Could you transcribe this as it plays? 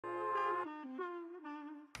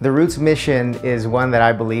The Roots mission is one that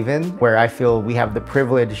I believe in, where I feel we have the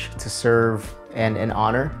privilege to serve and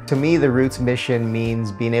honor. To me, the Roots mission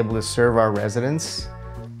means being able to serve our residents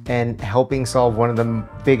and helping solve one of the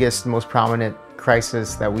biggest, most prominent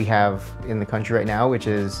crises that we have in the country right now, which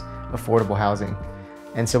is affordable housing.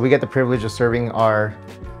 And so we get the privilege of serving our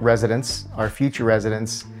residents, our future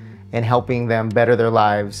residents, and helping them better their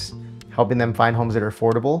lives, helping them find homes that are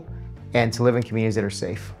affordable and to live in communities that are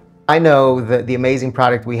safe. I know the amazing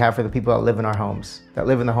product we have for the people that live in our homes, that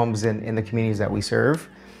live in the homes in the communities that we serve.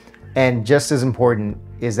 And just as important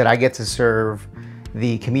is that I get to serve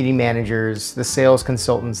the community managers, the sales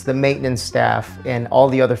consultants, the maintenance staff, and all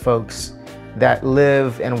the other folks that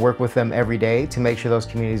live and work with them every day to make sure those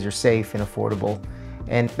communities are safe and affordable.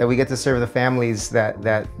 And that we get to serve the families that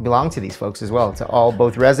belong to these folks as well, to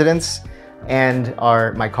both residents and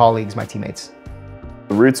my colleagues, my teammates.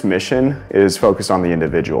 The Roots mission is focused on the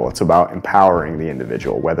individual. It's about empowering the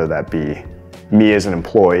individual, whether that be me as an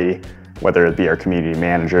employee, whether it be our community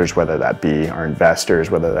managers, whether that be our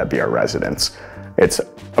investors, whether that be our residents. It's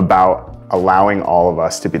about allowing all of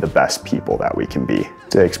us to be the best people that we can be,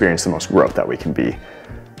 to experience the most growth that we can be.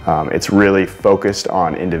 It's really focused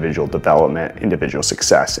on individual development, individual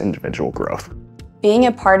success, individual growth. Being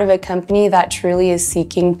a part of a company that truly is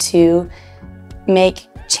seeking to make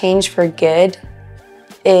change for good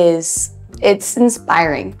it's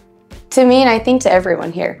inspiring to me, and I think to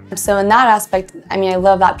everyone here. So in that aspect, I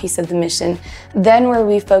love that piece of the mission. Then where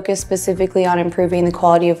we focus specifically on improving the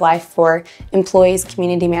quality of life for employees,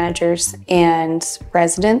 community managers, and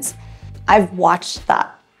residents, I've watched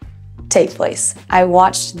that take place. I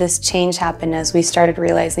watched this change happen as we started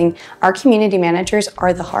realizing our community managers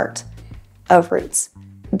are the heart of Roots.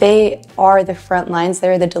 They are the front lines,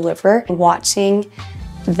 they're the deliverer. Watching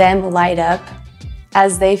them light up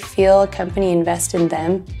as they feel a company invest in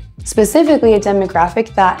them, specifically a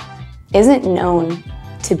demographic that isn't known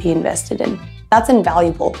to be invested in. That's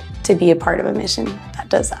invaluable to be a part of a mission that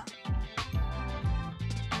does that.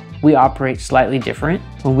 We operate slightly different.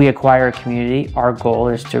 When we acquire a community, our goal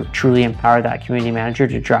is to truly empower that community manager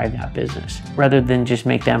to drive that business. Rather than just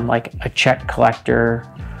make them like a check collector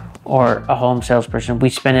or a home salesperson, we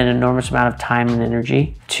spend an enormous amount of time and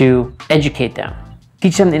energy to educate them.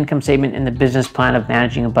 Teach them the income statement and the business plan of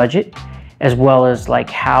managing a budget, as well as like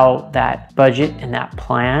how that budget and that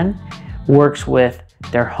plan works with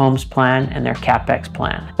their homes plan and their CapEx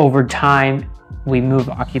plan. Over time, we move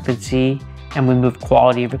occupancy and we move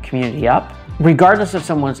quality of a community up. Regardless of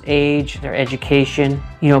someone's age, their education,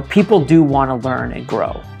 people do want to learn and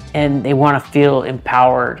grow, and they want to feel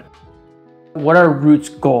empowered. What are Roots'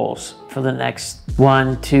 goals for the next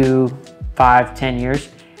 1, 2, 5, 10 years?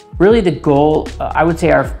 Really the goal, I would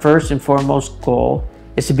say our first and foremost goal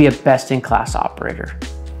is to be a best-in-class operator.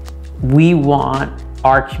 We want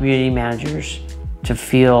our community managers to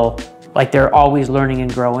feel like they're always learning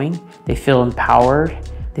and growing. They feel empowered.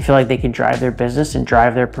 They feel like they can drive their business and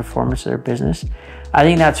drive their performance of their business. I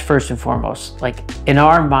think that's first and foremost. Like in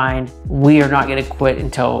our mind, we are not gonna quit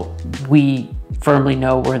until we firmly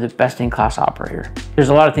know we're the best-in-class operator. There's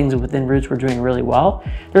a lot of things within Roots we're doing really well.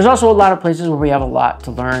 There's also a lot of places where we have a lot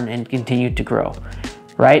to learn and continue to grow,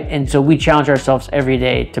 right? And so we challenge ourselves every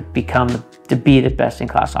day to be the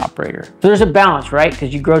best-in-class operator. So there's a balance, right?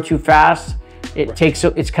 Because you grow too fast,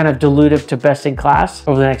 it's kind of dilutive to best-in-class.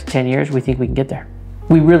 Over the next 10 years, we think we can get there.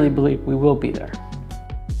 We really believe we will be there.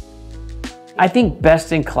 I think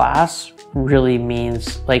best-in-class really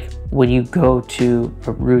means like when you go to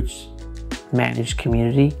a Roots managed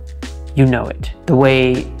community, you know it. The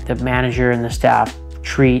way the manager and the staff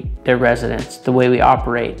treat their residents, the way we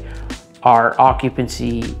operate, our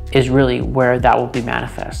occupancy is really where that will be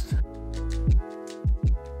manifest.